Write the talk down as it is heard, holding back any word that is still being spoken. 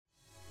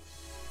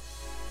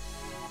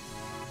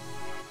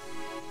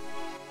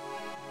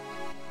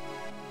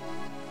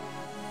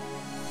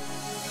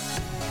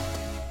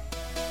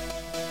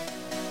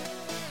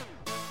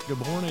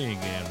good morning,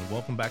 and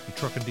welcome back to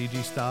Truckin'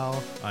 DG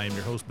Style. I am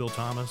your host, Bill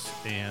Thomas,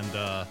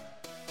 and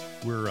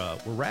we're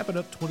wrapping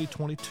up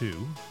 2022.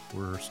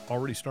 We're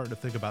already starting to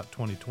think about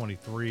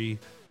 2023.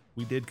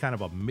 We did kind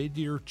of a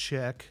mid-year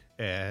check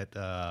at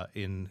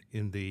in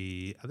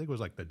the, I think it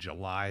was like the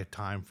July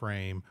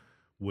timeframe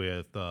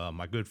with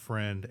my good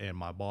friend and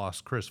my boss,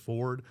 Chris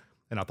Ford,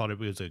 and I thought it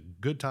was a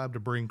good time to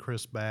bring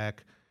Chris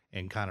back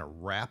and kind of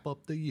wrap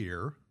up the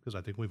year, because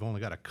I think we've only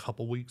got a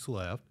couple weeks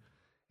left,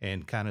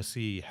 and kind of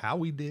see how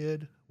we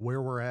did, where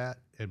we're at,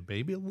 and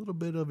maybe a little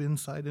bit of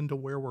insight into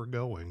where we're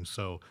going.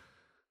 So,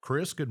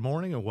 Chris, good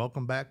morning and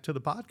welcome back to the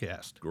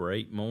podcast.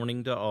 Great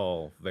morning to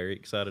all. Very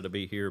excited to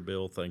be here,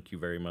 Bill. Thank you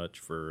very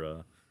much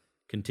for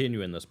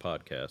continuing this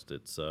podcast.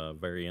 It's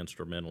very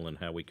instrumental in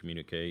how we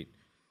communicate,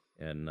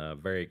 and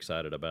very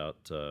excited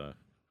about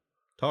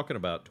talking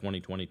about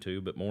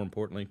 2022, but more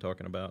importantly,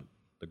 talking about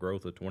the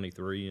growth of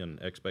 23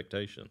 and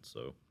expectations.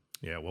 So,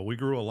 yeah, well, we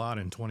grew a lot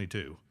in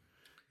 22.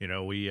 You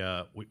know, we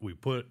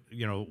put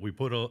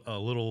a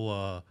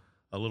little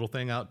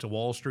thing out to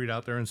Wall Street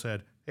out there and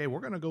said, hey,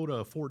 we're going to go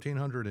to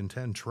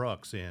 1,410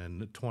 trucks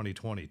in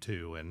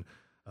 2022. And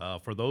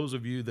for those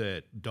of you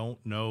that don't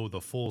know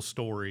the full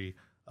story,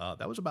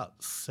 that was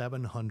about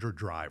 700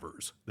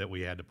 drivers that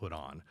we had to put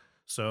on.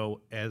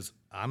 So as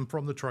I'm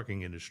from the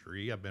trucking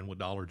industry, I've been with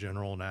Dollar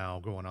General now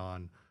going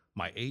on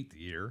my 8th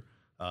year.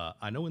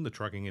 I know in the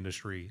trucking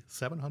industry,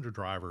 700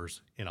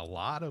 drivers in a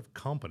lot of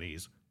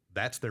companies,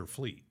 that's their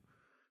fleet.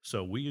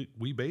 So we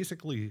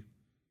basically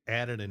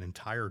added an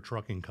entire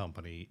trucking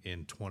company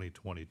in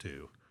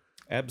 2022.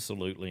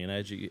 absolutely. And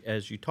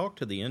as you talk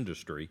to the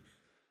industry,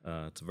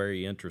 it's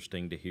very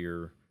interesting to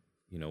hear,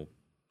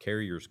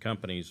 carriers,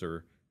 companies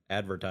are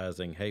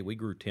advertising, hey, we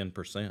grew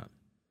 10%.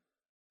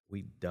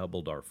 We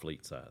doubled our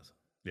fleet size.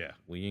 Yeah.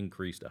 We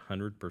increased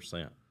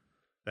 100%.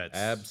 That's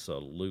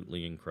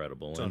Absolutely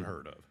incredible. It's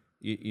unheard of.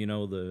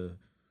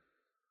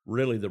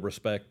 The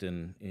respect,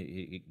 and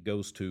it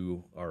goes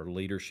to our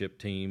leadership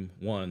team.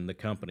 One, the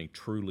company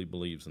truly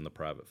believes in the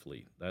private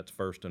fleet. That's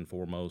first and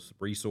foremost.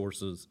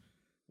 Resources,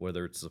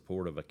 whether it's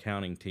support of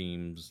accounting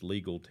teams,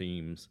 legal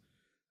teams,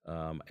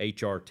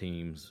 HR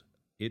teams,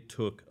 it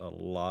took a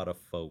lot of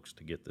folks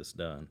to get this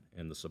done.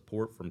 And the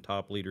support from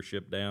top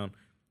leadership down,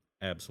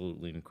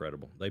 absolutely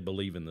incredible. They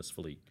believe in this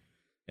fleet.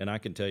 And I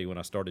can tell you, when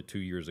I started 2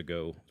 years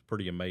ago, it's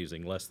pretty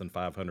amazing. Less than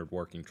 500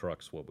 working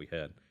trucks, what we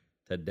had.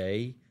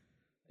 Today,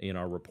 in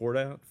our report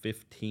out,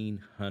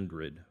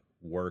 1,500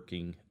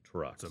 working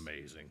trucks. It's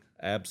amazing.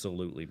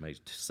 Absolutely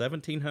amazing.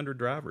 1,700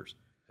 drivers.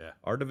 Yeah.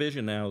 Our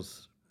division now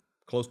is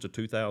close to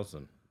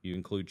 2,000. You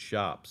include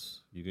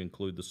shops. You can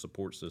include the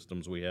support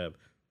systems we have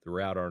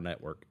throughout our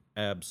network.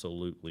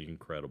 Absolutely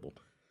incredible.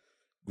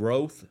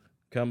 Growth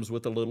comes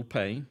with a little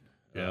pain.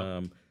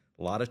 Yeah.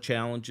 A lot of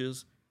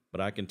challenges,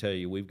 but I can tell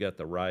you we've got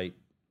the right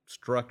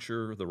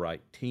structure, the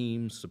right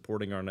teams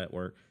supporting our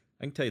network.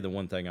 I can tell you the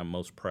one thing I'm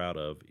most proud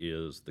of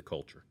is the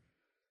culture.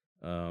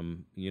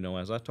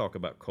 As I talk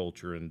about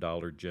culture in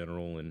Dollar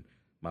General and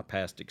my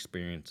past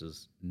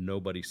experiences,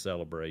 nobody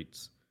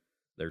celebrates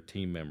their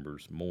team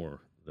members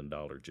more than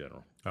Dollar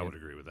General. I would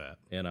agree with that.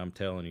 And I'm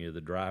telling you,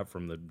 the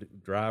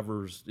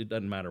drivers, it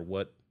doesn't matter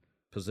what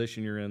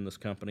position you're in this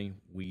company,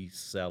 we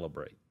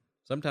celebrate.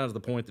 Sometimes to the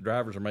point the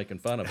drivers are making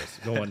fun of us,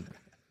 going,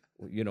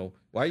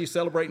 why are you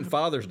celebrating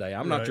Father's Day?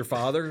 I'm not your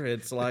father.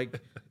 It's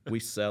like we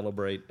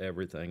celebrate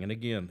everything. And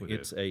again,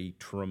 it's a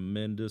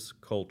tremendous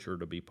culture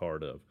to be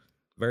part of.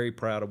 Very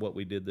proud of what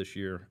we did this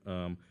year.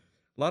 A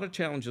lot of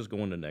challenges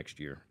going to next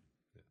year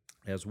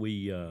as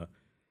we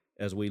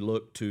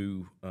look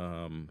to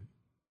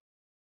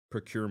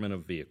procurement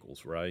of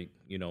vehicles, right?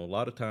 A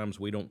lot of times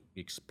we don't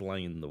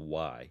explain the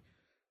why.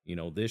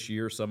 This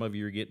year, some of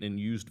you are getting in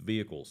used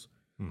vehicles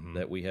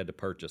that we had to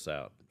purchase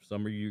out.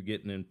 Some of you are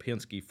getting in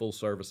Penske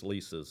full-service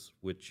leases,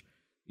 which,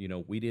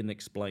 we didn't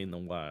explain the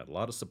why. A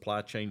lot of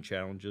supply chain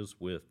challenges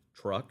with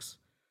trucks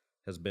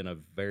has been a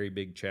very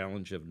big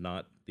challenge of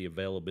not the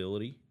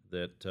availability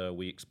that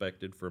we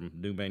expected from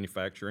new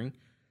manufacturing.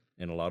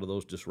 And a lot of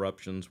those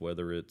disruptions,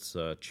 whether it's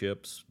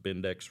chips,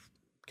 Bendix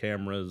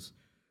cameras,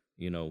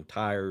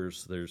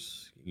 tires,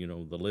 there's,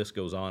 the list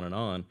goes on and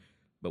on.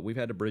 But we've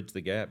had to bridge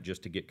the gap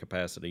just to get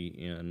capacity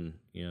in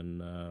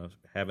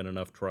having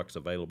enough trucks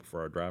available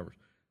for our drivers.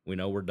 We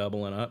know we're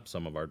doubling up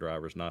some of our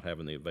drivers not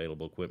having the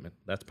available equipment.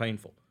 That's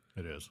painful.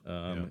 It is.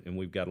 And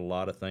we've got a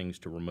lot of things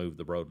to remove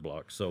the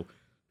roadblocks. So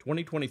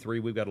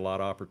 2023, we've got a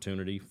lot of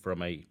opportunity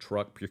from a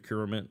truck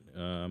procurement.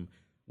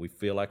 We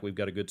feel like we've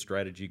got a good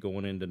strategy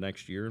going into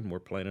next year, and we're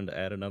planning to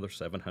add another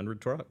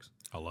 700 trucks.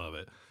 I love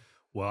it.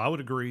 Well, I would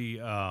agree.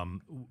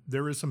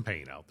 There is some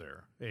pain out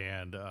there.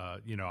 And,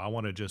 I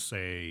want to just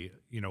say,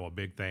 a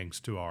big thanks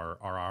to our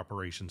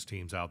operations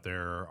teams out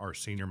there, our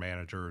senior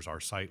managers,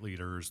 our site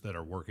leaders that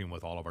are working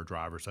with all of our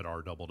drivers that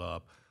are doubled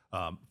up.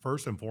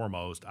 First and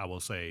foremost, I will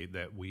say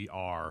that we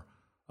are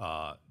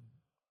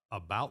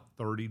about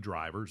 30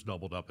 drivers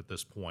doubled up at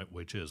this point,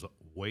 which is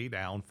way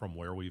down from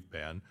where we've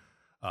been.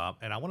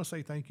 And I want to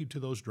say thank you to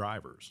those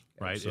drivers,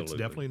 right? It's Absolutely.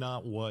 definitely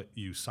not what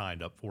you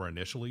signed up for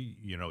initially.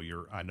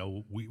 I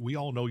know we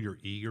all know you're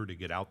eager to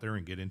get out there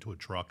and get into a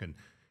truck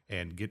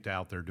and get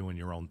out there doing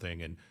your own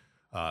thing. And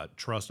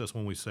trust us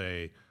when we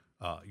say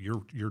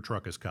your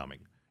truck is coming.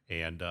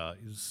 And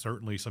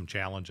certainly some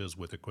challenges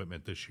with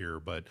equipment this year,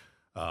 but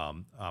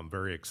I'm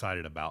very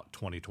excited about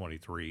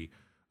 2023.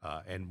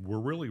 And we're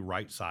really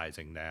right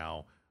sizing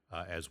now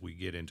as we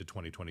get into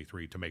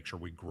 2023 to make sure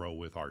we grow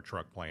with our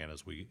truck plan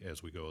as we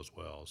go as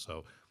well.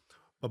 So,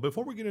 but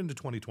before we get into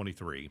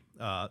 2023,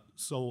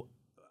 so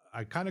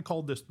I kind of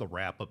called this the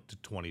wrap up to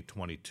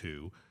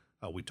 2022.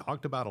 We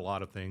talked about a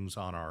lot of things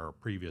on our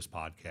previous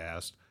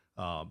podcast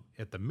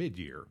at the mid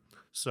year.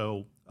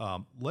 So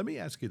let me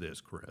ask you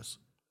this, Chris.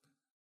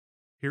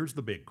 Here's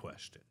the big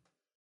question.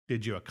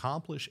 Did you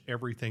accomplish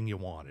everything you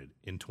wanted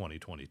in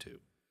 2022?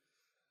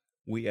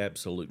 We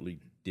absolutely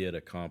did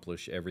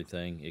accomplish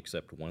everything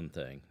except one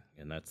thing,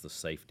 and that's the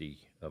safety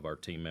of our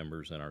team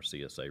members and our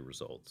CSA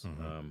results.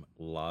 A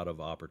lot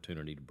of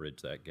opportunity to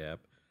bridge that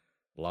gap,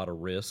 a lot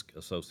of risk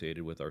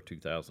associated with our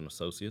 2,000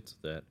 associates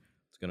that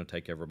it's going to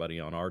take everybody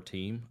on our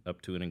team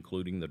up to and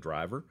including the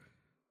driver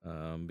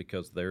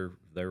because they're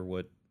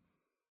what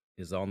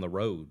is on the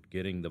road,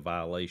 getting the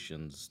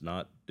violations,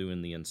 not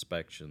doing the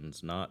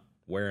inspections, not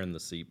wearing the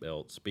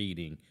seatbelt,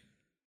 speeding.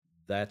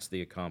 That's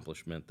the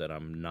accomplishment that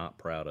I'm not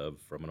proud of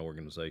from an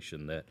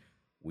organization, that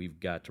we've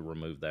got to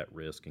remove that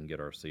risk and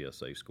get our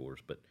CSA scores.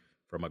 But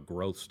from a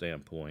growth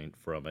standpoint,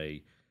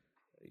 we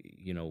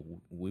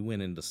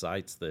went into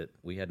sites that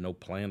we had no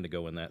plan to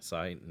go in that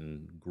site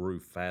and grew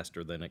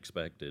faster than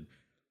expected.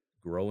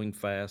 Growing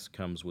fast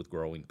comes with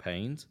growing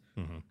pains,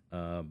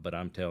 but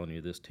I'm telling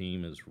you, this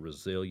team is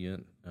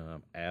resilient,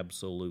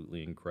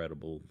 absolutely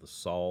incredible. The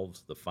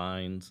solves, the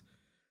finds,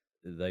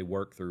 they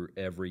work through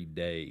every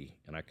day,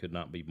 and I could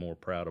not be more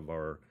proud of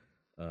our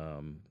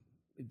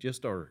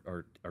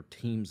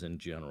teams in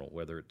general,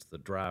 whether it's the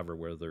driver,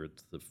 whether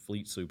it's the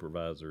fleet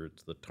supervisor,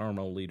 it's the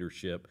terminal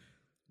leadership.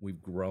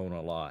 We've grown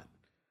a lot,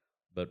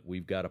 but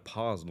we've got to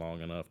pause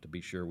long enough to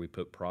be sure we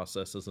put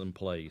processes in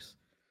place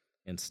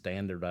and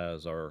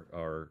standardize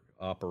our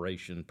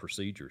operation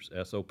procedures.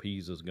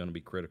 SOPs is going to be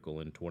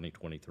critical in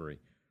 2023.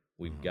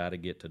 We've got to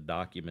get to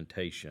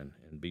documentation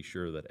and be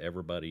sure that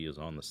everybody is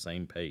on the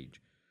same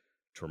page.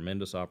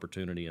 Tremendous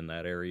opportunity in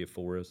that area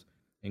for us,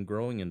 and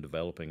growing and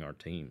developing our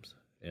teams.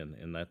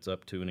 And that's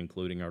up to and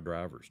including our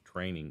drivers,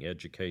 training,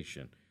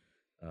 education.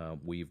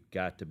 We've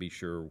got to be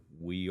sure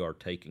we are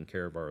taking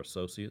care of our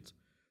associates,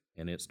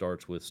 and it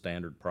starts with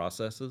standard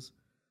processes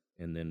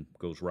and then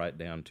goes right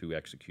down to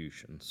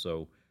execution.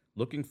 So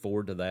looking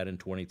forward to that in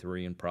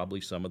 23, and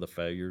probably some of the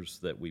failures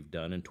that we've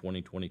done in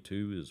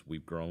 2022 is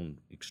we've grown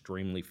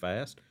extremely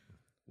fast.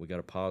 We got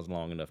to pause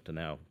long enough to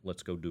now,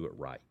 let's go do it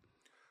right.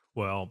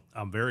 Well,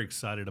 I'm very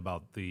excited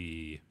about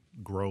the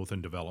growth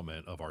and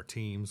development of our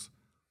teams,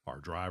 our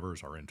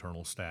drivers, our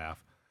internal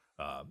staff.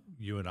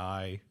 You and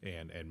I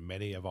and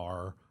many of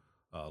our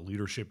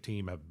leadership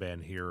team have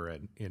been here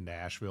in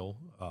Nashville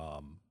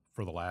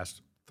for the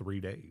last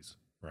 3 days,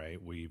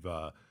 right? We've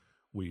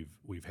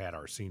had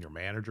our senior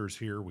managers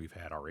here, we've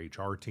had our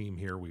HR team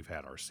here, we've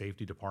had our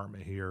safety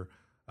department here,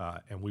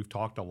 and we've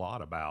talked a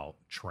lot about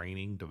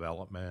training,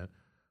 development,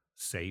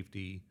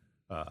 safety.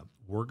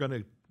 We're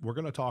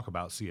gonna talk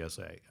about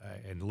CSA.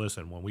 And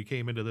listen, when we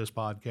came into this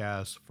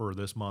podcast for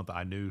this month,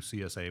 I knew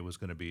CSA was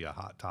going to be a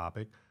hot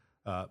topic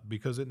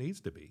because it needs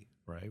to be,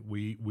 right?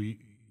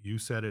 You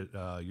said it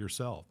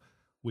yourself.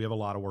 We have a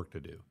lot of work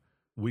to do.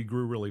 We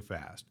grew really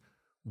fast.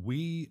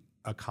 We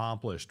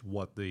accomplished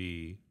what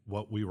we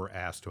were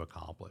asked to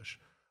accomplish,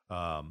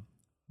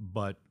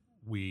 but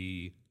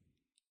we,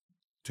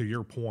 to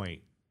your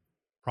point,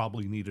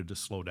 probably needed to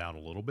slow down a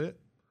little bit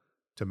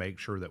to make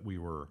sure that we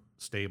were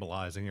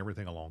stabilizing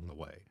everything along the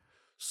way.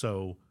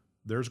 So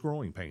there's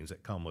growing pains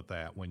that come with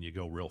that when you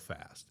go real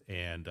fast.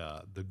 And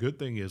the good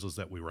thing is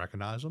that we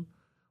recognize them.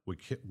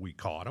 We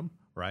caught them,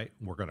 right?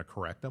 We're going to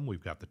correct them.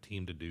 We've got the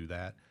team to do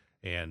that.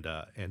 And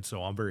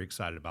so I'm very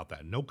excited about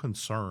that. No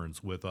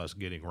concerns with us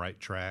getting right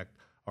track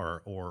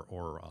or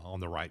on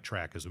the right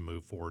track as we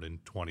move forward in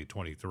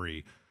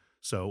 2023.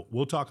 So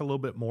we'll talk a little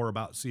bit more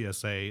about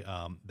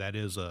CSA. That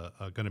is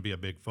going to be a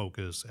big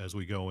focus as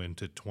we go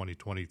into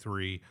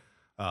 2023.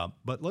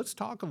 But let's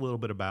talk a little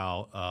bit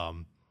about,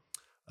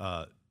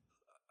 I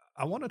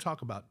want to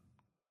talk about,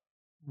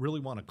 really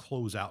want to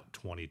close out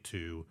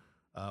 22.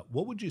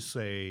 What would you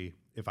say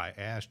if I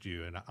asked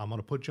you, and I'm going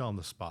to put you on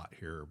the spot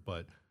here,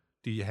 but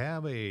do you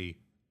have a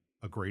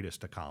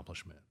greatest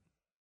accomplishment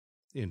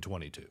in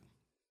 22?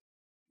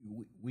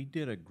 We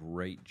did a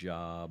great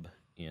job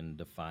in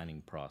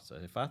defining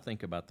process. If I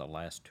think about the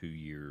last 2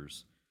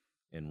 years,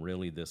 and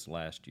really this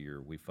last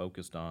year, we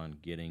focused on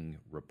getting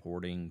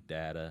reporting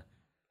data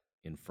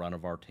in front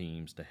of our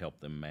teams to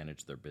help them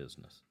manage their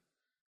business.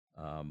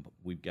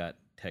 We've got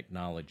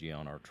technology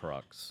on our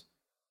trucks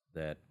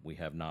that we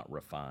have not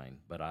refined,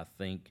 but I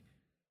think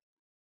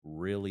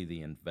really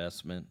the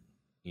investment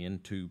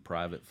into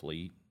private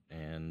fleet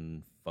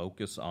and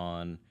focus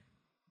on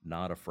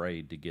not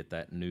afraid to get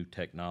that new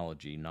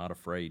technology, not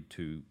afraid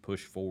to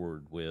push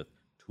forward with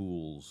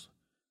tools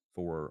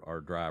for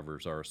our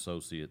drivers, our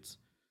associates.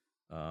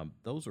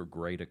 Those are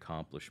great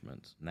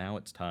accomplishments. Now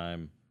it's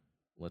time,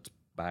 let's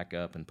back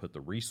up and put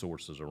the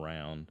resources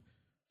around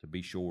to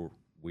be sure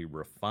we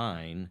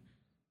refine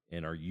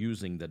and are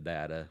using the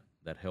data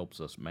that helps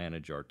us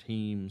manage our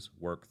teams,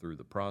 work through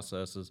the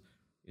processes.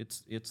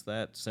 It's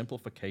that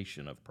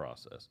simplification of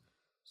process.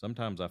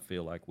 Sometimes I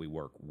feel like we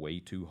work way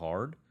too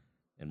hard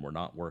and we're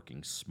not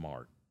working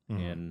smart.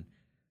 And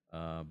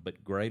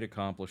but great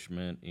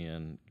accomplishment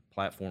in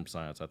platform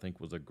science, I think,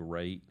 was a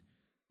great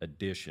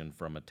addition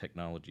from a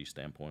technology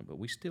standpoint. But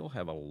we still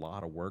have a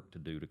lot of work to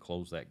do to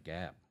close that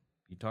gap.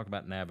 You talk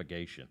about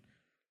navigation.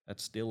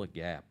 That's still a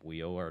gap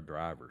we owe our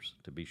drivers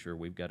to be sure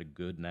we've got a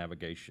good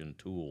navigation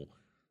tool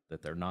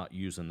that they're not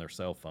using their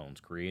cell phones,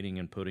 creating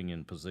and putting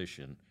in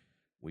position.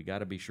 We got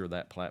to be sure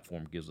that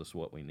platform gives us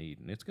what we need.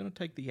 And it's going to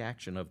take the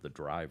action of the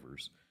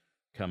drivers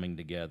coming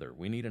together.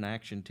 We need an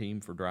action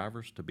team for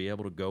drivers to be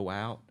able to go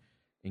out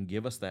and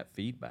give us that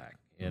feedback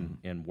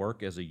and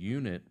work as a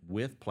unit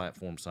with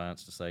platform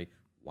science to say,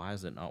 why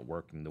is it not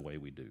working the way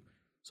we do?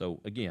 So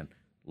again,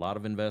 a lot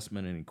of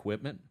investment in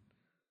equipment,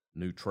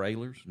 new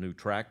trailers, new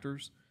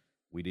tractors.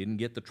 We didn't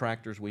get the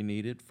tractors we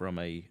needed from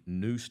a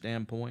new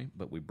standpoint,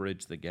 but we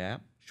bridged the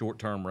gap.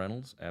 Short-term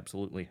rentals,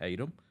 absolutely hate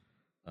them.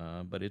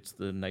 But it's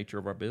the nature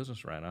of our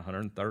business right now,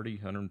 130,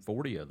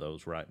 140 of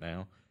those right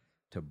now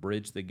to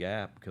bridge the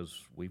gap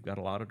because we've got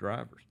a lot of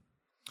drivers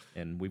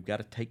and we've got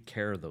to take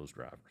care of those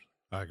drivers.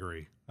 I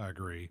agree.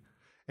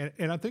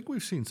 And I think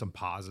we've seen some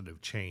positive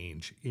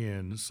change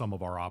in some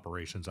of our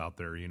operations out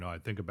there. You know, I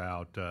think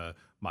about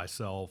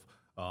myself,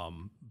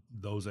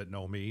 those that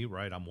know me,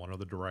 right? I'm one of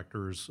the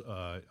directors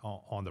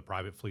on the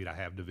private fleet. I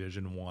have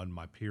Division I.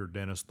 My peer,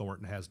 Dennis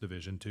Thornton, has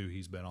Division II.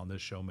 He's been on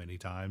this show many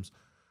times,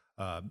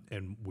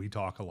 and we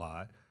talk a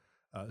lot.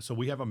 So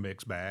we have a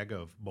mixed bag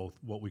of both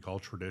what we call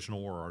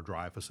traditional or our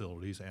dry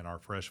facilities and our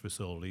fresh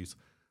facilities.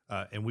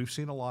 And we've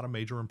seen a lot of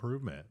major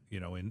improvement,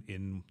 you know,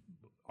 in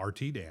our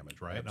T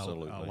damage, right?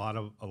 Absolutely. A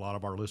lot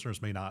of our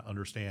listeners may not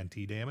understand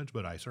T damage,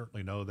 but I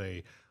certainly know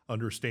they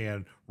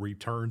understand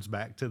returns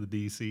back to the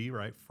DC,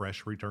 right?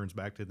 Fresh returns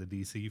back to the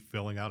DC,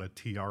 filling out a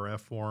TRF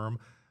form,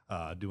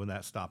 doing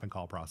that stop and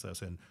call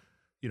process. And,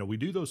 you know, we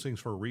do those things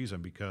for a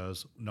reason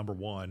because, number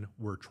one,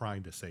 we're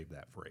trying to save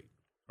that freight,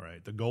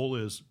 right? The goal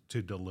is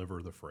to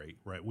deliver the freight,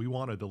 right? We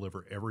want to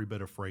deliver every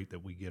bit of freight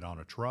that we get on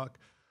a truck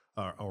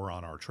or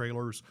on our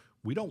trailers.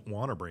 We don't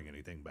want to bring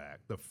anything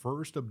back. The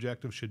first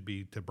objective should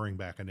be to bring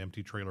back an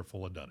empty trailer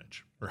full of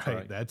dunnage,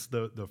 right? That's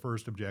the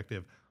first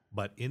objective.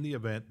 But in the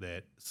event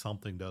that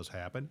something does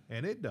happen,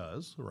 and it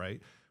does,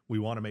 right, we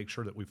want to make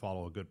sure that we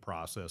follow a good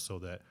process so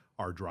that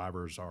our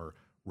drivers are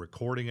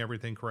recording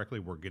everything correctly,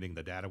 we're getting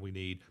the data we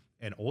need,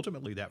 and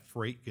ultimately that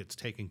freight gets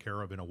taken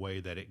care of in a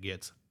way that it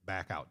gets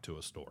back out to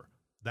a store.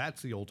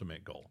 That's the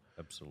ultimate goal.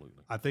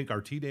 Absolutely. I think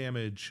our T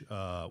damage,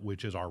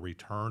 which is our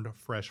returned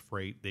fresh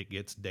freight that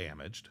gets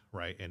damaged,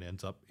 right, and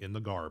ends up in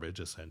the garbage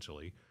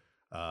essentially,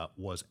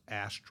 was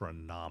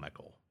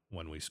astronomical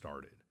when we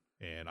started.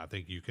 And I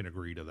think you can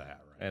agree to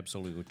that, right?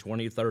 Absolutely.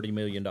 $20-30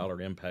 million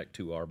impact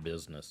to our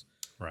business.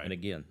 Right. And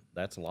again,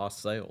 that's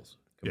lost sales.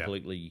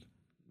 Completely,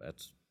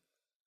 that's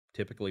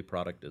typically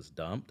product is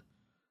dumped.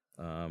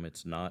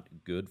 It's not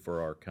good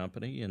for our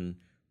company. And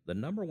the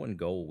number one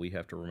goal we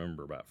have to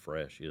remember about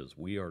Fresh is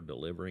we are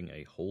delivering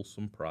a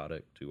wholesome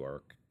product to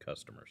our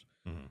customers.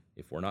 Mm-hmm.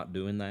 If we're not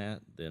doing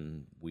that,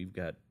 then we've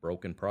got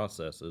broken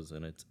processes,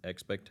 and its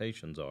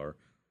expectations are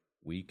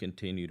we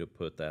continue to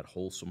put that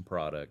wholesome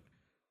product,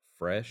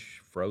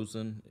 fresh,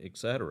 frozen,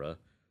 etc.,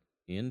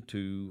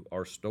 into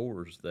our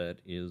stores that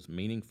is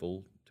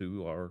meaningful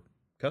to our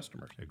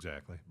customers.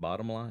 Exactly.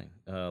 Bottom line,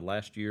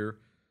 last year,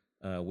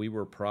 we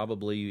were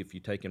probably, if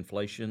you take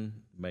inflation,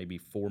 maybe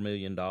 $4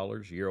 million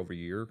year over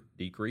year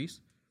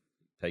decrease.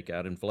 Take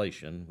out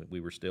inflation,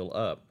 we were still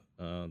up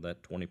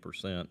that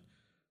 20%.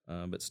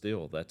 But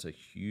still, that's a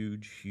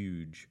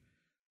huge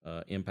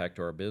impact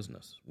to our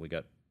business. We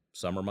got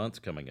summer months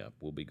coming up.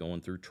 We'll be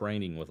going through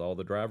training with all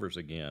the drivers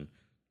again.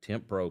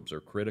 Temp probes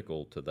are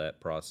critical to that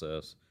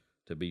process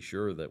to be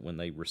sure that when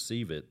they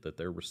receive it, that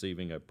they're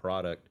receiving a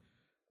product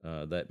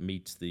that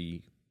meets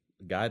the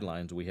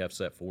guidelines we have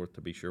set forth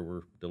to be sure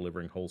we're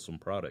delivering wholesome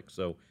products.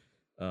 So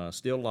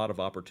still a lot of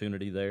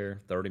opportunity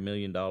there. $30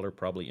 million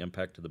probably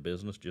impact to the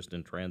business just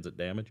in transit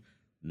damage.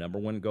 Number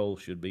one goal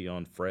should be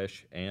on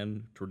fresh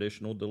and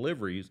traditional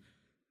deliveries,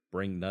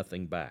 bring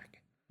nothing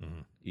back.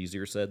 Mm-hmm.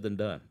 Easier said than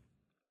done.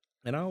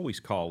 And I always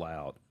call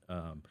out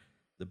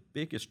the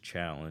biggest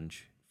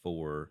challenge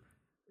for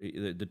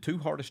the two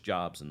hardest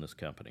jobs in this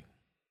company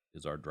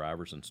is our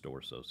drivers and store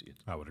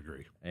associates. I would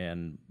agree.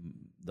 And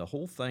the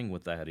whole thing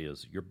with that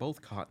is you're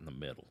both caught in the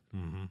middle.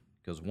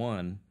 Because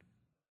one,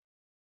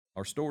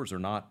 our stores are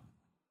not,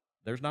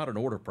 there's not an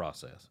order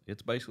process.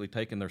 It's basically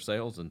taking their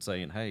sales and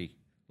saying, hey,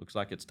 looks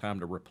like it's time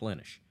to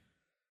replenish.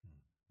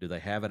 Do they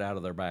have it out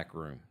of their back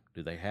room?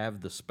 Do they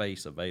have the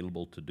space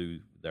available to do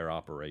their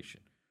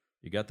operation?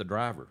 You got the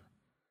driver.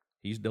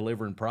 He's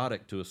delivering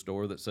product to a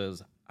store that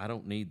says, I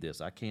don't need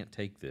this. I can't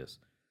take this.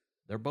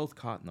 They're both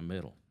caught in the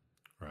middle.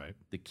 Right.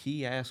 The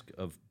key ask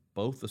of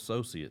both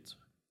associates,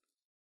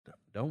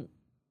 don't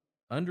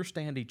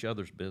understand each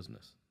other's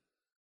business.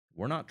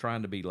 We're not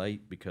trying to be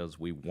late because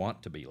we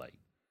want to be late.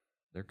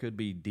 There could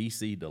be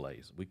DC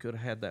delays. We could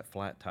have had that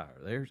flat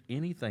tire.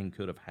 Anything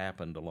could have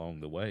happened along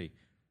the way.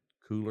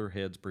 Cooler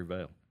heads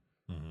prevail.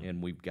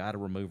 And we've got to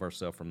remove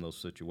ourselves from those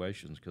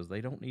situations because they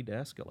don't need to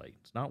escalate.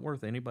 It's not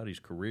worth anybody's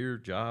career,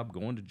 job,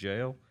 going to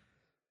jail.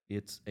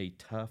 It's a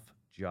tough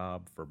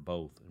job for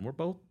both. And we're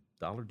both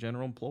Dollar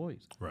General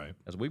employees. Right.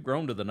 As we've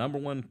grown to the number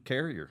one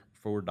carrier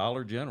for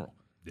Dollar General.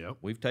 Yep.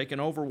 We've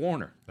taken over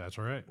Warner. That's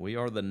right. We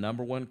are the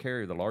number one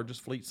carrier. The largest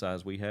fleet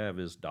size we have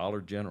is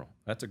Dollar General.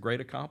 That's a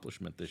great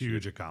accomplishment this year.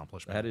 Huge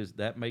accomplishment.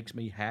 That makes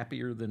me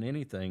happier than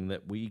anything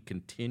that we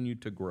continue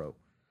to grow.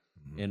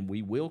 And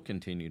we will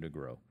continue to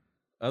grow.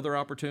 Other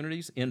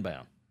opportunities,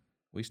 inbound.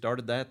 We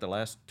started that the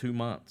last 2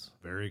 months.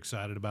 Very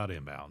excited about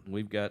inbound.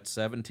 We've got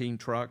 17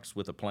 trucks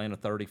with a plan of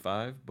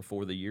 35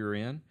 before the year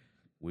end.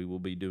 We will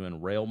be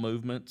doing rail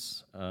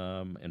movements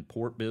and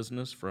port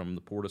business from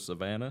the Port of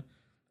Savannah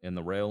and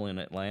the rail in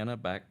Atlanta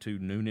back to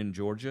Noonan,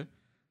 Georgia,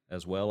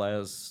 as well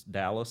as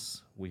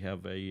Dallas. We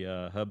have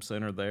a hub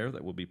center there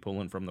that will be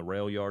pulling from the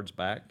rail yards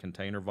back,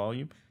 container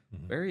volume.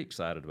 Very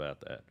excited about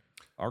that.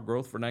 Our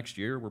growth for next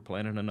year, we're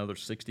planning another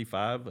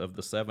 65 of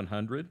the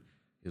 700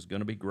 is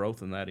going to be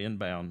growth in that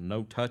inbound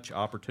no-touch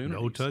opportunity.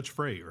 No-touch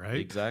freight, right?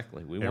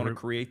 Exactly. We want to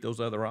create those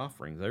other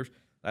offerings.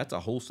 That's a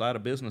whole side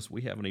of business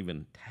we haven't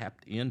even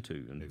tapped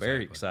into, and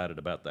very excited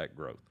about that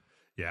growth.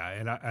 Yeah,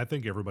 and I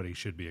think everybody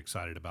should be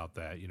excited about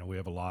that. We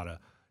have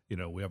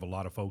a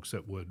lot of folks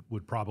that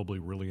would probably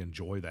really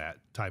enjoy that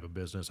type of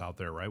business out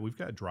there, right? We've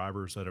got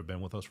drivers that have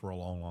been with us for a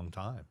long, long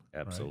time.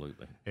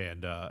 Absolutely. Right?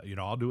 And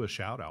I'll do a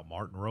shout out,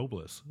 Martin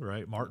Robles,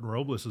 right? Martin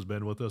Robles has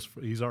been with us.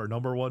 He's our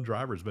number one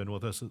driver. Has been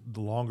with us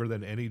longer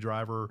than any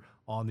driver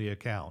on the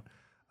account.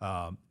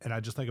 And I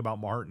just think about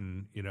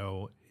Martin.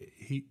 You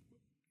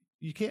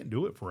can't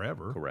do it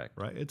forever. Correct.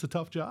 Right? It's a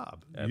tough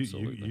job.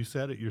 Absolutely. You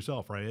said it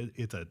yourself, right?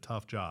 It's a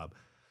tough job.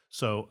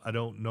 So I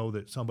don't know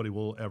that somebody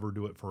will ever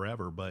do it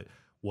forever, but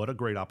what a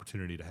great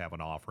opportunity to have an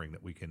offering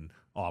that we can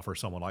offer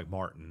someone like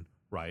Martin,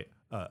 right?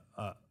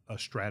 A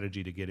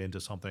strategy to get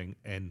into something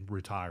and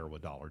retire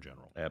with Dollar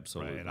General.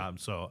 Absolutely. Right?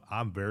 And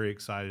I'm very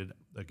excited.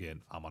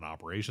 Again, I'm an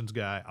operations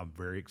guy. I'm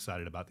very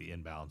excited about the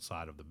inbound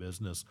side of the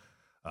business.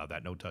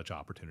 That no-touch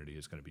opportunity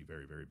is going to be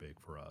very, very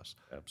big for us.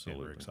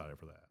 Absolutely. And we're excited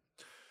for that.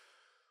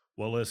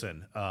 Well,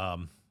 listen, I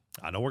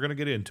know we're going to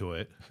get into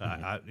it.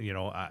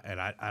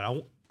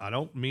 I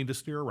don't mean to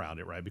steer around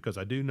it, right? Because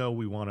I do know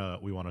we want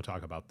to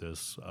talk about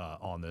this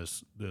on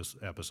this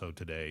episode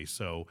today.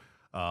 So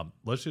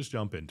let's just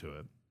jump into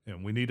it,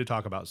 and we need to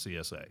talk about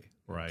CSA,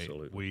 right?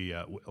 Absolutely. We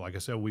like I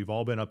said, we've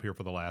all been up here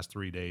for the last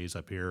 3 days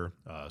up here.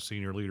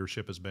 Senior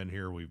leadership has been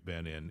here. We've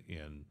been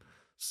in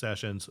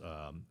sessions.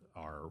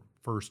 Our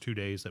first 2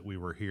 days that we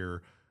were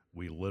here,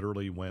 we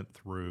literally went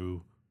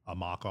through a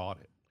mock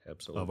audit.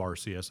 Absolutely. Of our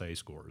CSA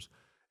scores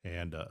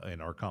and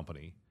our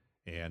company.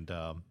 And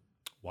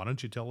why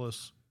don't you tell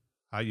us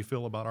how you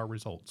feel about our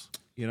results?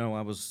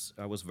 I was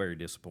very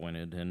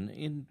disappointed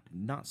and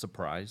not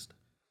surprised,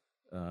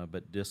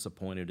 but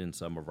disappointed in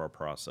some of our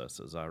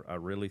processes. I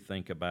really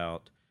think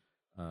about,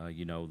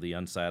 the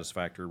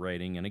unsatisfactory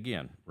rating. And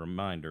again,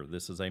 reminder,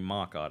 this is a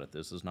mock audit.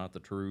 This is not the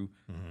true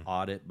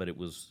audit, but it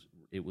was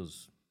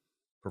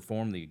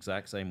performed the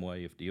exact same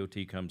way. If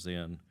DOT comes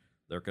in,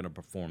 they're going to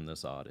perform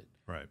this audit.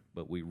 Right.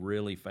 But we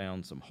really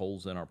found some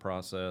holes in our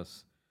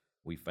process.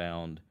 We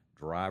found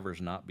drivers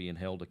not being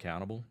held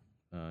accountable.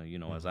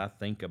 As I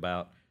think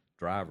about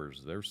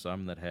drivers, there's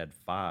some that had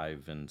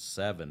 5 and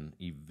 7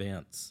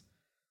 events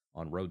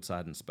on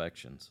roadside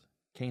inspections.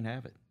 Can't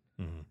have it.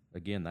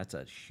 Again, that's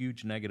a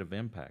huge negative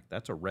impact.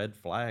 That's a red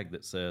flag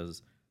that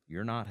says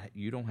you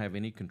don't have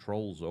any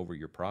controls over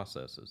your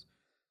processes.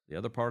 The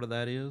other part of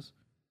that is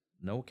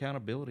no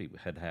accountability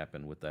had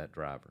happened with that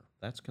driver.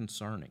 That's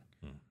concerning.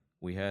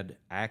 We had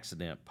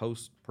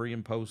pre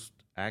and post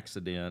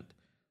accident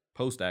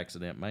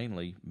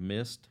mainly,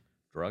 missed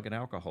drug and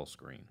alcohol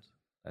screens.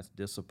 That's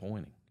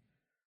disappointing.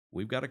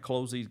 We've got to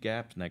close these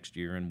gaps next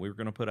year, and we're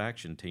going to put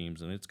action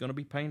teams, and it's going to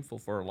be painful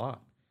for a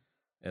lot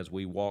as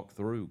we walk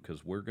through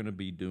because we're going to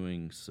be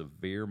doing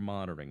severe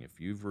monitoring. If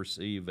you've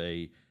received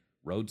a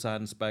roadside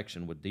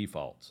inspection with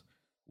defaults,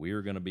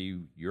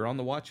 you're on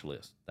the watch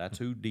list. That's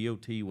who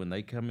DOT, when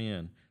they come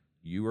in,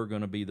 you are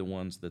going to be the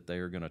ones that they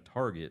are going to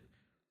target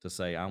to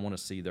say, I want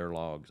to see their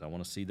logs. I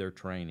want to see their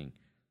training.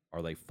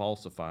 Are they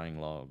falsifying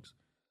logs?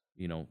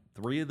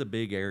 3 of the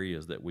big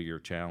areas that we are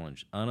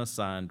challenged: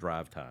 unassigned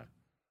drive time.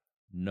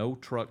 No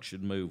truck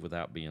should move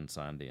without being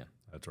signed in.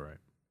 That's right.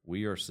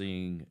 We are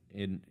seeing,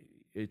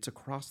 it's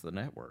across the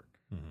network.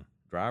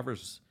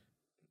 Drivers,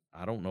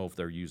 I don't know if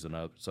they're using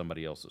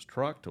somebody else's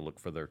truck to look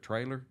for their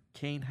trailer.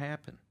 Can't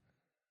happen.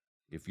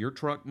 If your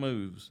truck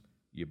moves,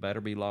 you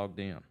better be logged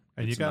in.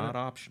 And It's you got not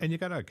optional. and you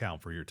got to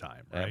account for your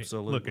time, right? Look,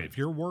 Absolutely. if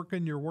you're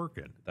working, you're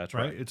working. That's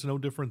right. It's no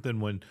different than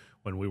when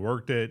we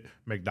worked at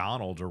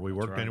McDonald's or we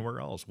worked right. anywhere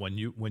else. When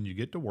you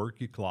get to work,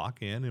 you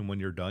clock in, and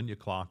when you're done, you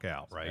clock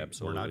out, right?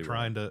 Absolutely We're not right.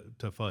 trying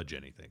to fudge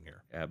anything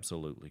here.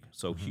 Absolutely.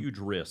 So huge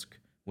risk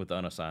with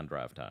unassigned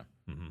drive time.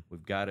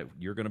 We've got it.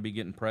 You're going to be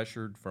getting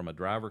pressured from a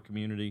driver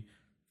community.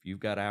 If you've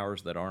got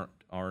hours that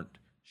aren't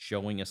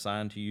showing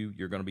assigned to you,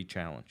 you're going to be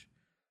challenged.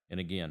 And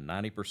again,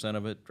 90%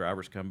 of it,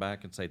 drivers come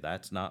back and say,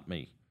 that's not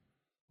me.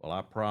 Well,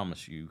 I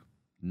promise you,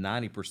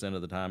 90%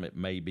 of the time it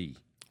may be.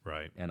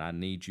 Right. And I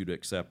need you to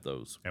accept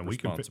those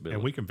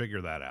responsibilities. We can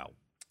figure that out.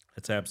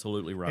 That's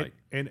absolutely right.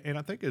 And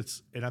I think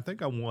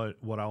one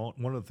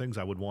of the things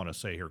I would want to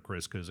say here,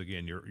 Chris, because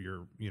again,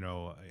 you're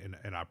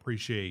and I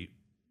appreciate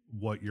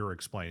what you're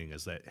explaining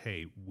is that,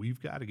 hey,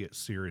 we've got to get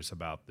serious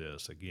about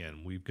this.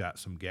 Again, we've got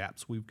some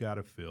gaps we've got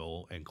to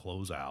fill and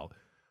close out.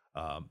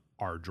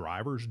 Our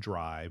drivers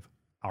drive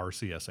our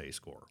CSA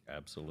score.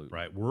 Absolutely.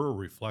 Right. We're a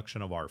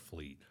reflection of our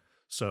fleet.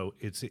 So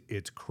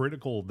it's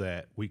critical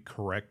that we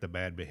correct the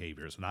bad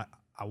behaviors. And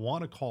I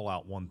want to call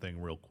out one thing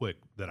real quick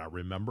that I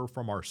remember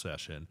from our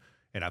session,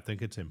 and I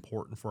think it's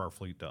important for our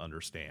fleet to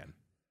understand.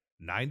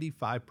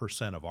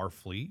 95% of our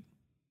fleet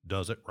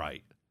does it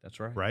right. That's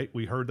right. Right?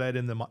 We heard that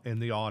in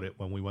the audit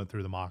when we went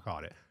through the mock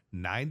audit.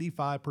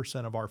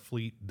 95% of our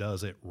fleet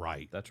does it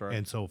right. That's right.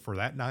 And so for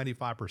that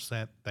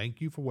 95%, thank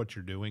you for what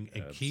you're doing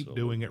and keep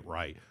doing it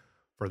right.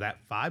 For that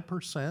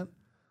 5%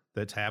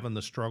 that's having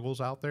the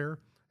struggles out there,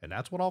 and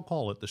that's what I'll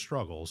call it, the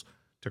struggles,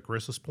 to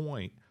Chris's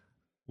point,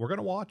 we're going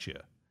to watch you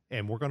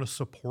and we're going to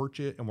support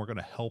you and we're going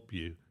to help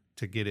you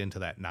to get into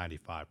that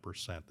 95%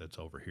 that's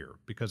over here.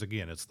 Because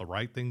again, it's the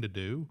right thing to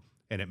do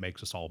and it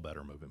makes us all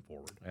better moving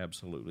forward.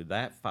 Absolutely.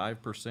 That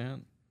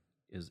 5%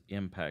 is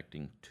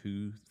impacting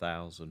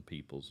 2,000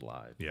 people's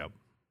lives. Yep.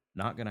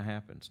 Not going to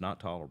happen. It's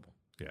not tolerable.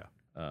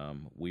 Yeah.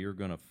 We are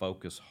going to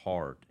focus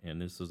hard, and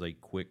this is a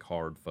quick,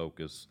 hard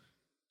focus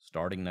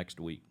starting next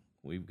week.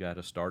 We've got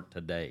to start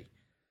today.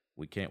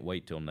 We can't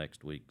wait till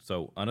next week.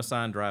 So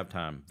unassigned drive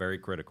time, very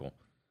critical.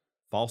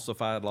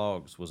 Falsified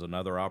logs was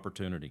another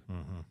opportunity.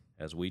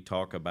 As we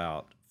talk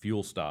about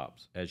fuel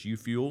stops. As you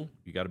fuel,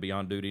 you got to be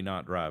on duty,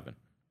 not driving.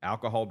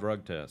 Alcohol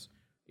drug test.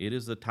 It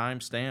is the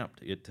time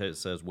stamped. It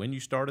says when you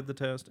started the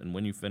test and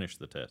when you finished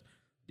the test.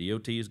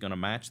 DOT is going to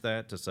match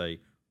that to say,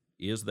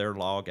 is their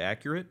log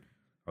accurate?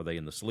 Are they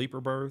in the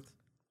sleeper berth?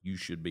 You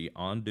should be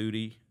on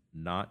duty,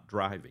 not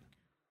driving.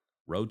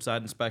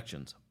 Roadside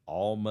inspections,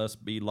 all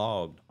must be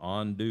logged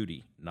on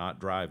duty, not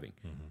driving.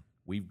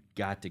 We've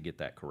got to get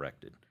that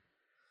corrected.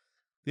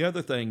 The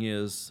other thing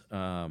is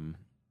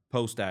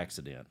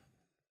post-accident.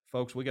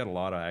 Folks, we got a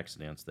lot of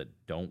accidents that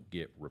don't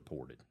get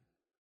reported.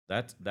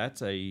 That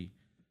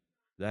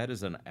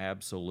is an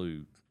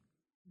absolute,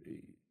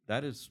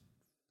 that is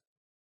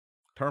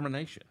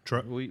termination.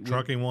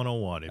 Trucking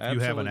 101. If you have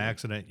an Absolutely.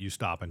 accident, you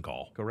stop and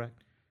call.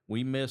 Correct.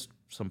 We missed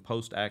some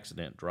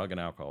post-accident drug and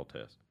alcohol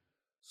tests.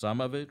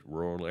 Some of it,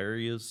 rural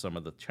areas, some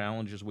of the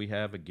challenges we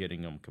have of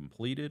getting them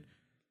completed,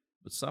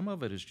 but some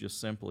of it is just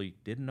simply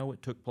didn't know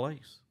it took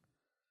place.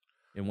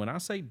 And when I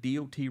say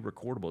DOT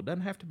recordable, it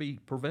doesn't have to be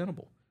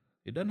preventable.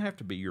 It doesn't have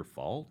to be your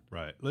fault.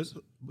 Right.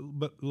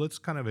 Let's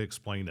kind of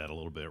explain that a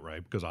little bit,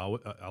 right? Because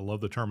I love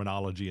the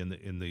terminology in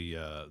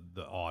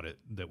the audit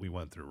that we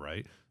went through,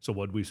 right? So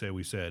what did we say?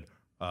 We said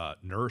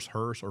nurse,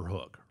 hearse, or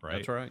hook,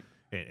 right? That's right.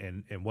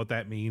 And what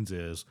that means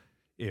is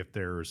if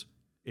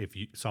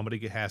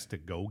somebody has to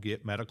go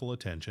get medical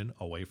attention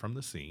away from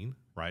the scene,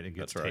 right, and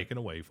gets taken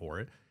away for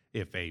it.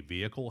 If a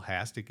vehicle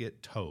has to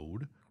get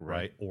towed,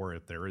 right, or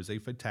if there is a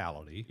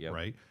fatality,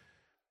 right,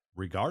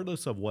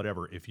 regardless of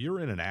whatever, if you're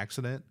in an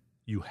accident,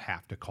 you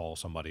have to call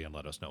somebody and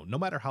let us know, no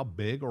matter how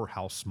big or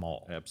how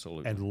small.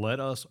 Absolutely. And let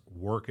us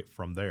work it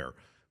from there,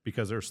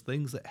 because there's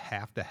things that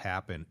have to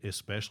happen,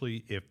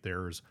 especially if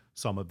there's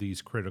some of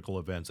these critical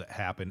events that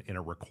happen in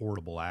a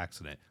recordable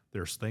accident.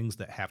 There's things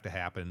that have to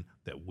happen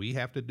that we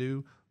have to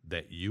do,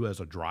 that you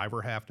as a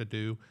driver have to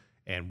do,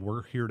 and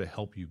we're here to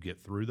help you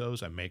get through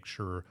those and make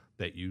sure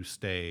that you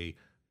stay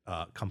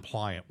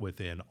compliant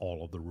within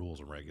all of the rules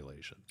and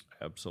regulations.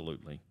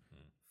 Absolutely.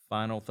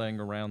 Final thing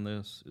around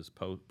this is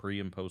pre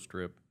and post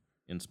trip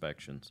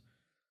inspections.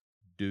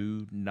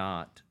 Do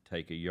not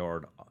take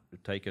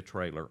a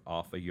trailer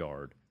off a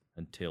yard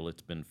until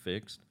it's been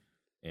fixed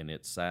and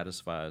it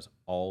satisfies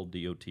all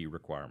DOT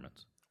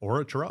requirements. Or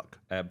a truck.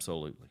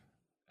 Absolutely.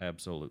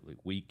 Absolutely.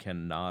 We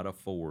cannot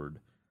afford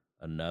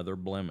another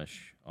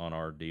blemish on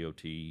our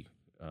DOT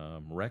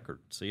record.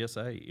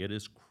 CSA, it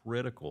is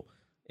critical,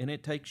 and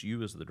it takes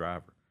you as the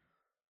driver.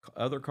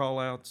 Other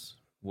call-outs,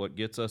 what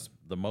gets us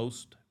the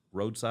most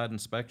roadside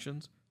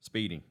inspections,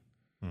 speeding.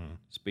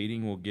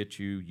 Speeding will get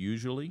you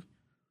usually.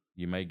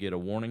 You may get a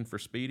warning for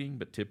speeding,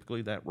 but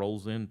typically that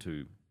rolls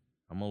into,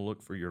 I'm going to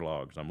look for your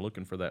logs. I'm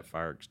looking for that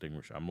fire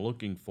extinguisher. I'm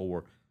looking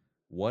for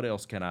what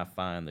else can I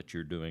find that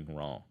you're doing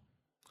wrong.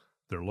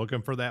 They're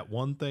looking for that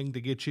one thing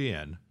to get you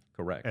in.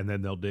 Correct. And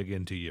then they'll dig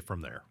into you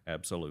from there.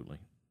 Absolutely.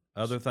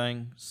 Other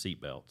thing,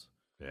 seatbelts.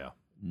 Yeah.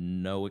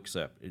 No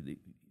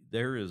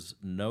There is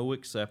no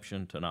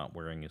exception to not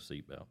wearing a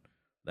seatbelt.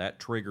 That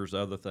triggers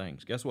other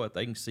things. Guess what?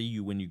 They can see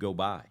you when you go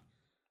by.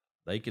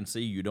 They can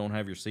see you don't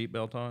have your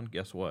seatbelt on.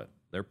 Guess what?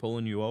 They're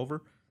pulling you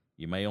over.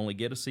 You may only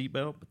get a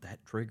seatbelt, but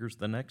that triggers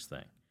the next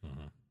thing.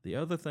 Mm-hmm. The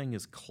other thing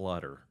is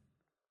clutter,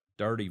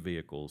 dirty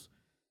vehicles,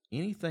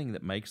 anything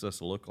that makes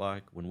us look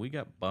like when we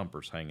got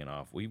bumpers hanging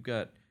off.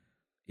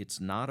 It's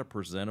not a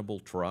presentable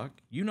truck.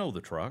 You know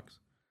the trucks.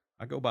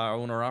 I go by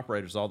owner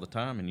operators all the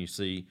time, and you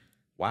see,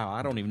 wow,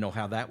 I don't even know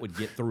how that would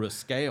get through a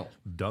scale.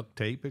 Duct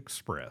tape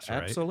express,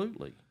 right?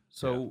 Absolutely.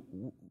 So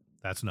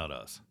that's not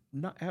us.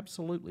 not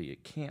absolutely,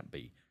 it can't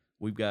be.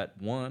 We got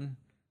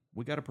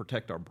to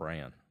protect our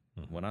brand.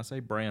 Mm-hmm. When I say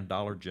brand,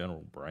 Dollar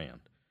General brand,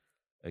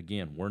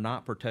 again, we're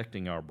not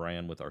protecting our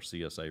brand with our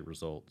CSA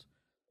results,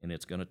 and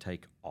it's going to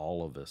take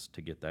all of us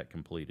to get that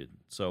completed.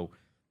 So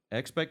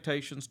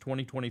expectations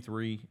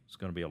 2023 is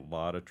going to be a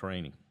lot of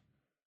training,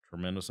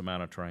 tremendous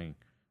amount of training,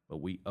 but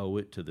we owe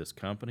it to this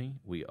company.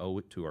 We owe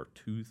it to our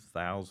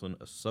 2,000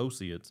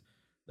 associates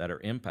that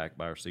are impacted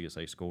by our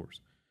CSA scores.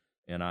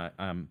 And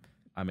I'm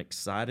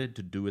excited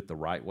to do it the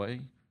right way.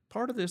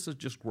 Part of this is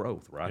just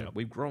growth, right? Yep.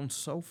 We've grown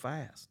so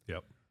fast.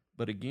 Yep.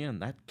 But again,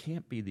 that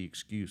can't be the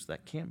excuse.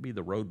 That can't be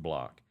the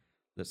roadblock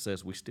that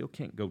says we still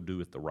can't go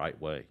do it the right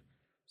way.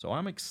 So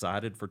I'm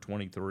excited for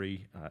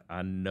 23.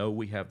 I know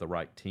we have the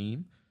right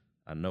team.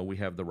 I know we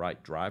have the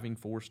right driving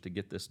force to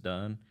get this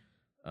done.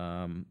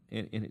 And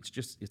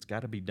it's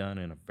got to be done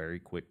in a very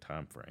quick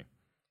time frame.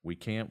 We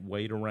can't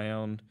wait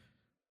around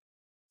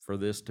for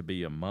this to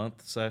be a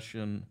month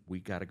session. We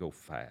got to go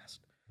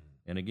fast.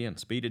 And again,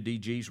 speed of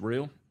DG is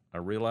real. I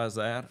realize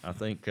that. I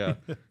think,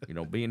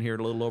 being here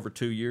a little over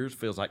 2 years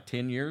feels like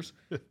 10 years.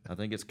 I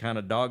think it's kind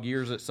of dog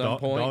years at some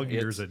point. Dog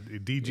years and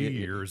DG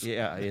years.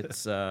 Yeah,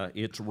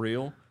 it's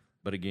real.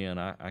 But again,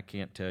 I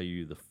can't tell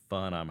you the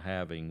fun I'm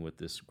having with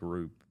this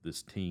group,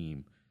 this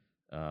team.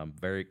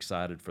 Very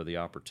excited for the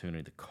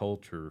opportunity. The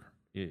culture,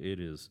 it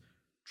is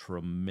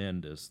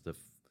tremendous. The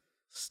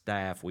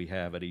staff we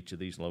have at each of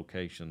these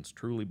locations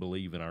truly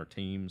believe in our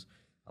teams.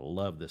 I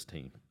love this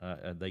team.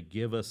 They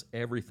give us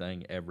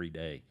everything every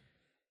day.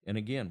 And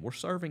again, we're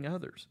serving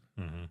others.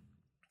 Mm-hmm.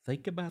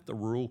 Think about the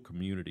rural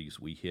communities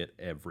we hit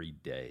every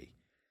day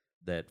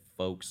that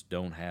folks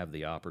don't have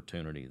the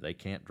opportunity. They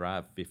can't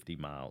drive 50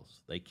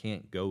 miles. They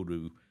can't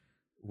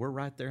we're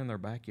right there in their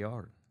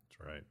backyard.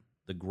 That's right.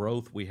 The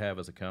growth we have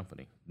as a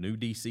company. New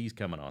DCs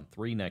coming on,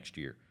 3 next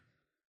year.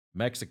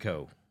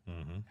 Mexico,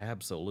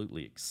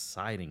 absolutely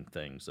exciting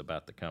things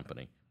about the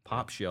company.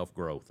 Pop shelf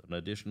growth, an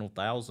additional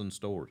 1,000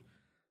 stores.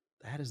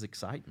 That is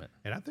excitement.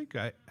 And I think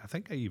I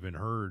even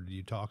heard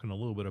you talking a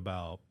little bit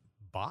about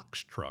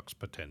box trucks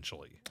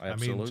potentially.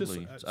 Absolutely. I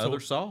mean,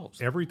 other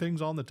solves.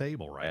 Everything's on the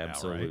table right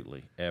Absolutely.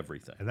 now, right?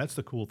 Everything. And that's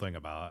the cool thing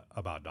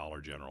about Dollar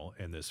General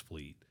and this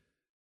fleet.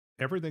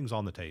 Everything's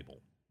on the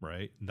table,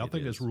 right?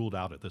 Nothing is ruled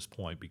out at this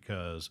point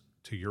because,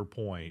 to your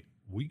point,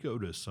 we go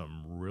to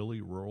some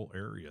really rural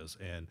areas.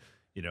 And,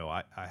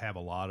 I have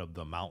a lot of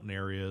the mountain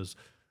areas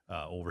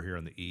over here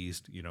in the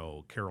east,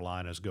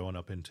 Carolina's going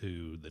up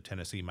into the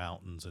Tennessee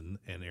mountains and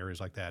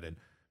areas like that. And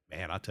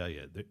man, I tell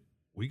you,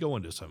 we go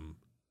into some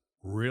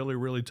really,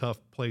 really tough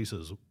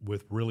places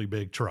with really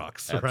big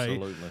trucks, right?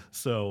 Absolutely.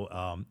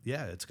 So,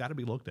 it's got to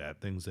be looked at,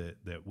 things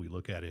that we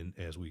look at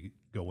as we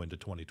go into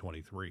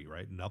 2023,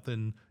 right?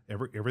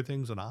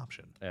 Everything's an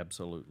option.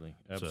 Absolutely.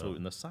 So,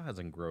 and the size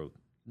and growth,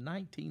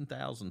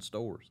 19,000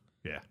 stores.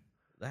 Yeah.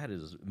 That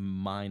is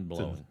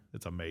mind-blowing.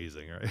 It's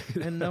amazing, right?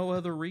 And no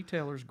other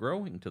retailer's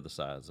growing to the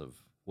size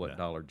of what Yeah.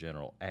 Dollar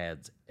General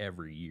adds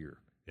every year,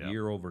 Yeah.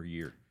 year over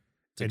year.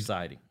 It's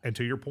exciting. And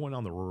to your point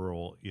on the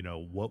rural,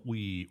 what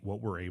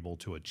we're able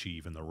to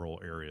achieve in the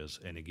rural areas,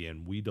 and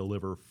again, we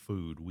deliver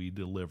food, we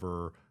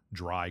deliver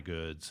dry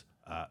goods,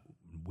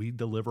 we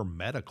deliver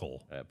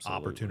medical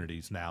Absolutely.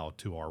 opportunities now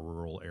to our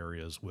rural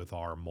areas with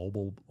our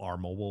mobile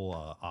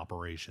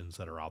operations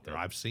that are out there.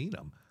 Yep. I've seen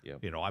them.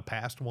 Yep. I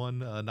passed one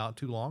not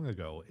too long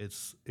ago.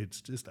 It's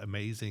just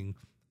amazing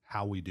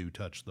how we do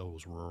touch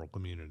those rural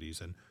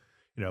communities. And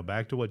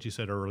back to what you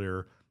said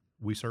earlier,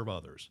 we serve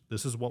others.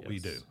 This is what we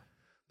do. Yes.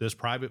 This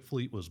private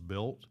fleet was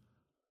built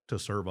to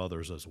serve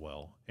others as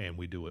well, and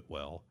we do it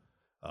well.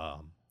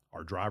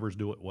 Our drivers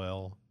do it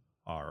well.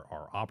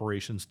 Our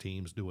operations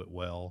teams do it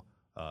well.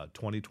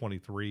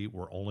 2023,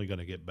 we're only going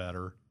to get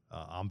better.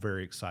 I'm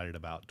very excited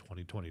about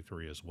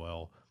 2023 as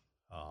well.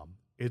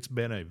 It's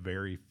been a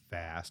very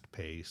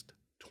fast-paced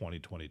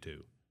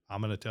 2022.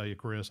 I'm going to tell you,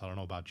 Chris, I don't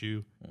know about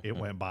you, it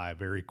went by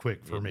very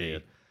quick for me.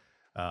 Did.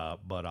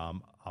 But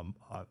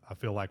I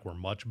feel like we're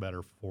much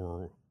better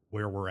for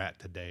where we're at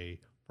today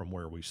from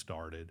where we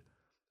started.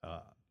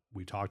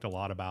 We talked a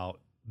lot about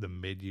the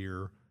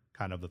mid-year,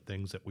 kind of the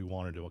things that we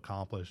wanted to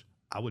accomplish.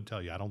 I would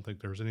tell you, I don't think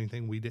there's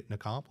anything we didn't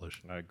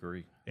accomplish. I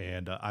agree.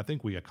 And I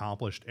think we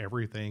accomplished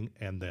everything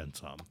and then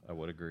some. I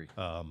would agree.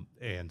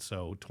 And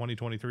so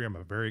 2023,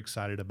 I'm very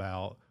excited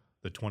about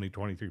the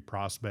 2023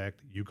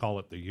 prospect. You call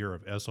it the year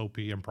of SOP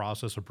and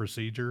process and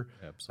procedure.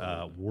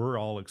 Absolutely. We're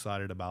all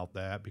excited about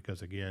that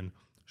because, again,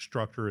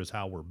 structure is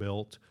how we're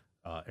built.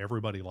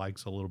 Everybody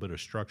likes a little bit of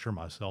structure,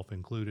 myself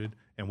included,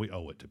 and we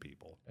owe it to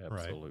people.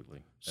 Right?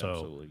 Absolutely. So-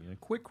 Absolutely. And a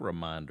quick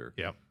reminder,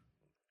 Yep.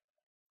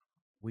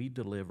 we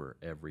deliver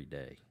every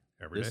day.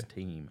 Every This day.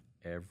 team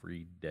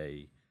every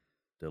day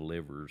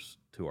delivers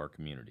to our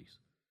communities.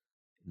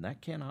 And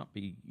that cannot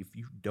be, if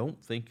you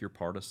don't think you're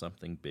part of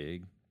something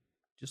big,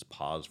 just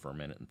pause for a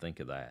minute and think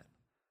of that.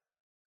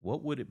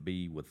 What would it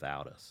be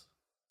without us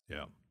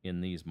Yeah. in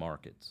these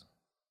markets?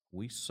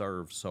 We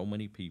serve so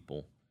many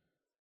people.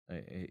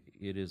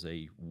 It is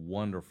a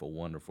wonderful,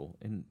 wonderful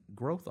and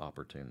growth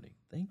opportunity.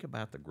 Think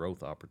about the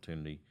growth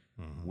opportunity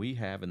we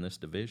have in this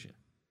division.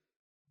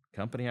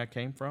 Company I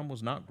came from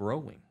was not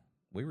growing.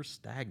 We were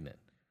stagnant.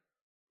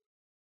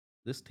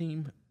 This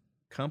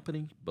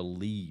company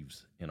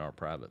believes in our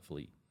private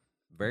fleet.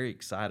 Very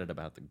excited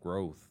about the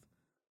growth.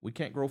 We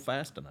can't grow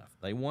fast enough.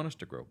 They want us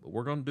to grow, but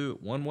we're going to do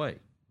it one way,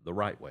 the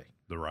right way.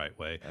 The right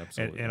way.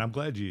 Absolutely. And I'm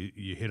glad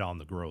you hit on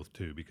the growth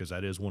too, because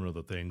that is one of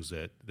the things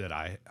that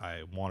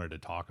I wanted to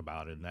talk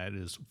about, and that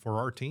is for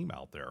our team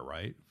out there,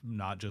 right?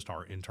 Not just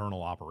our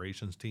internal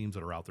operations teams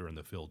that are out there in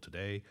the field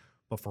today,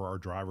 but for our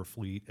driver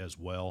fleet as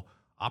well.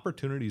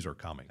 Opportunities are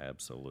coming.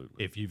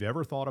 Absolutely. If you've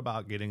ever thought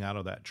about getting out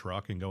of that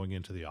truck and going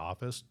into the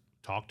office,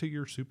 talk to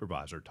your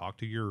supervisor, talk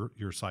to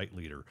your site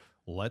leader,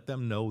 let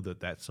them know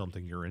that that's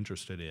something you're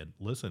interested in.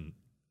 Listen,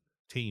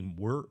 team,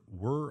 we're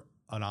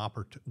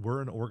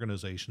an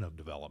organization of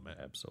development.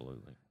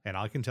 Absolutely. And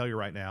I can tell you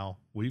right now,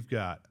 we've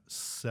got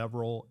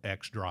several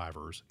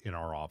ex-drivers in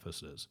our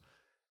offices,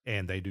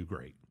 and they do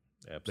great.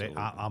 Absolutely.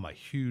 I'm a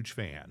huge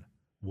fan.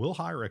 We'll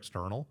hire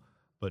external,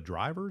 but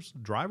drivers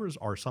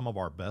are some of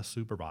our best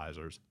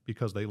supervisors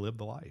because they live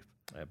the life.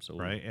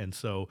 Absolutely. Right. And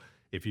so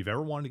if you've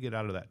ever wanted to get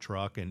out of that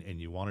truck and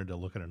you wanted to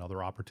look at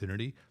another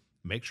opportunity,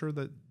 make sure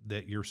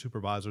that your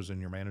supervisors and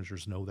your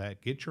managers know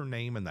that. Get your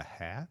name in the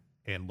hat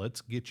and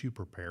let's get you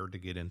prepared to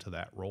get into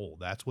that role.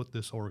 That's what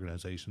this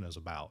organization is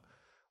about.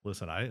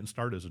 Listen, I didn't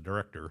start as a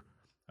director.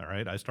 All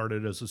right. I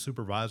started as a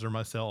supervisor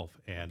myself,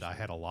 and I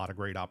had a lot of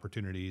great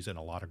opportunities and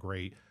a lot of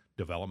great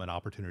development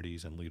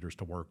opportunities and leaders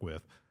to work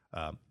with.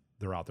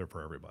 They're out there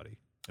for everybody.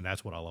 And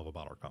that's what I love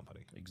about our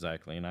company.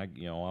 Exactly. And I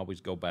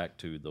always go back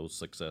to those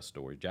success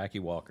stories. Jackie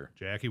Walker.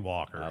 Jackie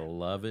Walker. I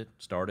love it.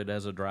 Started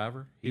as a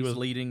driver. He's was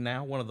leading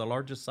now one of the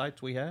largest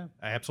sites we have.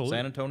 Absolutely.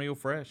 San Antonio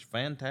Fresh.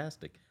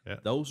 Fantastic. Yeah.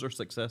 Those are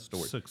success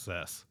stories.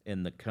 Success.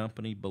 And the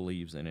company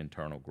believes in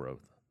internal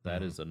growth.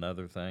 That is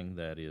another thing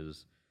that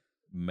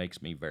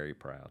makes me very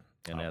proud.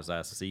 And as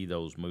I see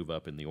those move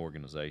up in the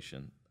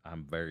organization,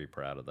 I'm very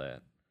proud of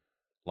that.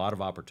 A lot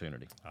of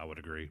opportunity. I would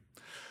agree.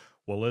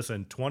 Well,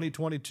 listen,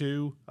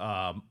 2022,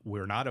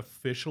 we're not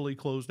officially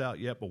closed out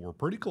yet, but we're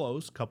pretty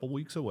close, a couple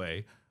weeks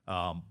away.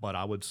 But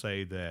I would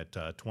say that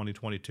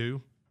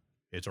 2022,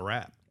 it's a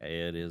wrap.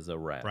 It is a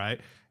wrap.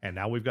 Right? And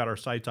now we've got our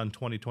sights on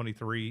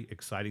 2023.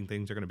 Exciting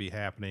things are going to be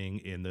happening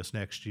in this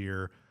next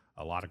year.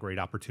 A lot of great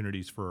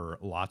opportunities for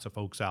lots of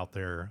folks out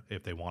there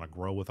if they want to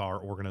grow with our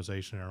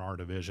organization and our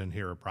division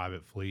here at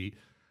Private Fleet.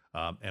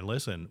 And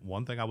listen,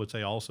 one thing I would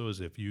say also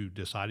is if you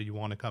decided you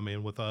want to come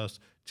in with us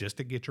just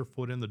to get your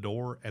foot in the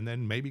door and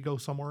then maybe go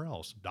somewhere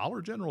else.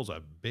 Dollar General is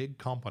a big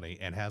company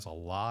and has a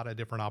lot of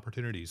different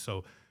opportunities.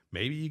 So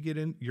maybe you get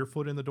in your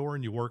foot in the door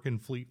and you work in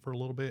fleet for a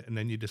little bit and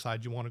then you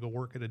decide you want to go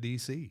work at a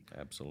DC.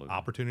 Absolutely.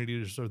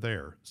 Opportunities are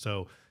there.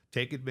 So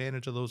take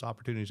advantage of those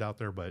opportunities out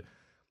there. But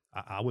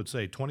I would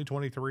say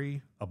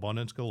 2023,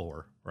 abundance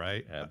galore,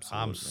 right?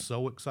 Absolutely. I'm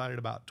so excited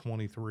about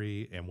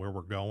 23 and where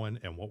we're going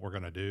and what we're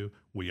going to do.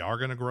 We are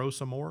going to grow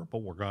some more, but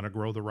we're going to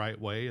grow the right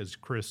way, as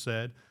Chris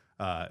said,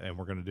 and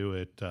we're going to do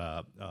it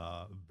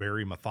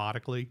very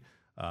methodically,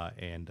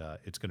 and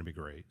it's going to be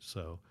great.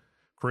 So,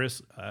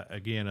 Chris,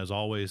 again, as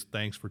always,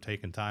 thanks for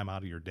taking time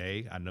out of your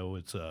day. I know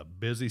it's a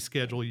busy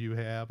schedule you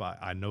have.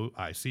 I know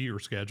I see your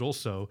schedule,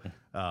 so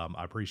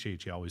I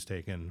appreciate you always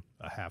taking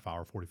a half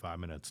hour, 45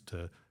 minutes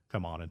to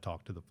come on and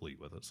talk to the fleet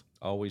with us.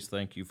 Always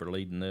thank you for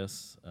leading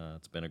this.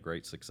 It's been a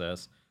great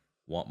success.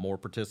 Want more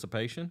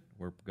participation?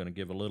 We're going to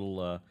give a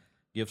little,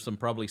 give some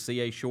probably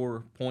CA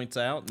Shore points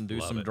out and do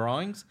Love some it.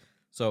 drawings.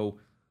 So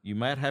you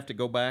might have to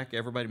go back.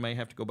 Everybody may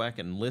have to go back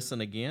and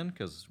listen again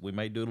because we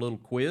may do a little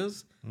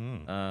quiz.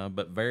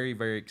 But very,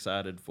 very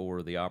excited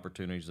for the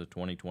opportunities of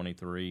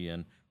 2023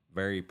 and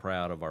very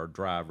proud of our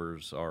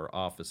drivers, our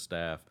office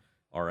staff,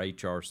 our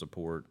HR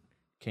support.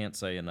 Can't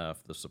say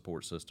enough the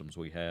support systems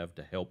we have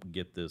to help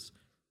get this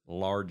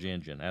large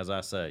engine. As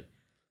I say,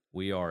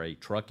 we are a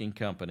trucking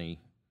company,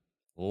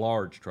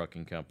 large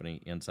trucking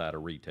company inside a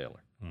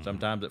retailer.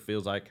 Sometimes it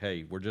feels like,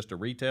 hey, we're just a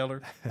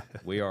retailer.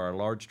 We are a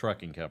large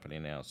trucking company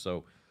now.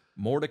 So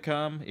more to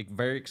come.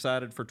 Very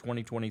excited for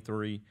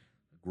 2023.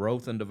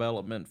 Growth and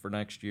development for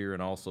next year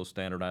and also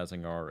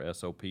standardizing our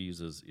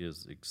SOPs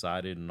is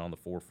excited and on the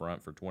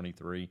forefront for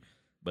 23.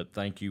 But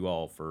thank you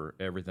all for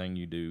everything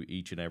you do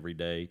each and every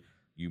day.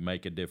 You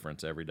make a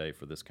difference every day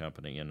for this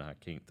company, and I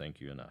can't thank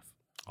you enough.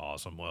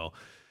 Awesome. Well,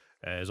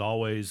 as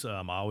always,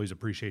 I always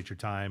appreciate your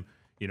time.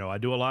 I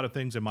do a lot of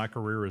things in my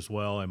career as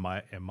well, in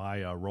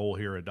my role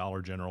here at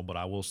Dollar General. But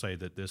I will say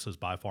that this is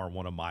by far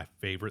one of my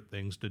favorite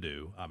things to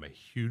do. I'm a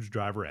huge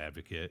driver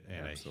advocate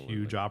and Absolutely. a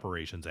huge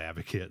operations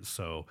advocate.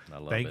 So I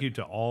love thank it. you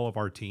to all of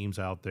our teams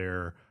out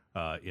there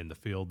in the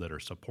field that are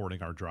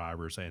supporting our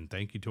drivers, and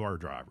thank you to our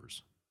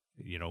drivers.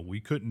 We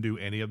couldn't do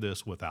any of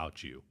this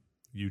without you.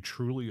 You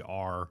truly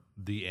are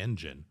the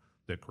engine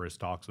that Chris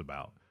talks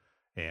about,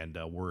 and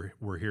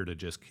we're here to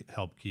just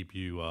help keep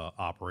you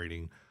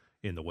operating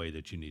in the way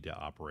that you need to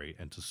operate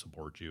and to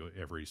support you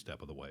every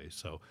step of the way.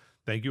 So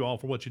thank you all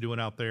for what you're doing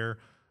out there.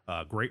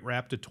 Great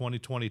wrap to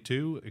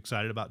 2022.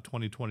 Excited about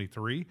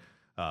 2023.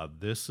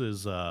 This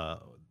is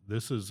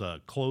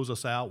close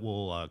us out.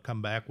 We'll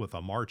come back with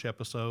a March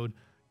episode,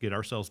 get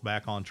ourselves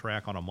back on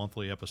track on a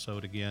monthly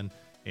episode again.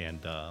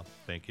 And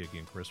thank you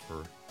again, Chris,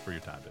 for your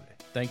time today.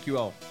 Thank you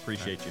all.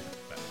 Appreciate you.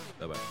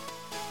 Bye. Bye-bye.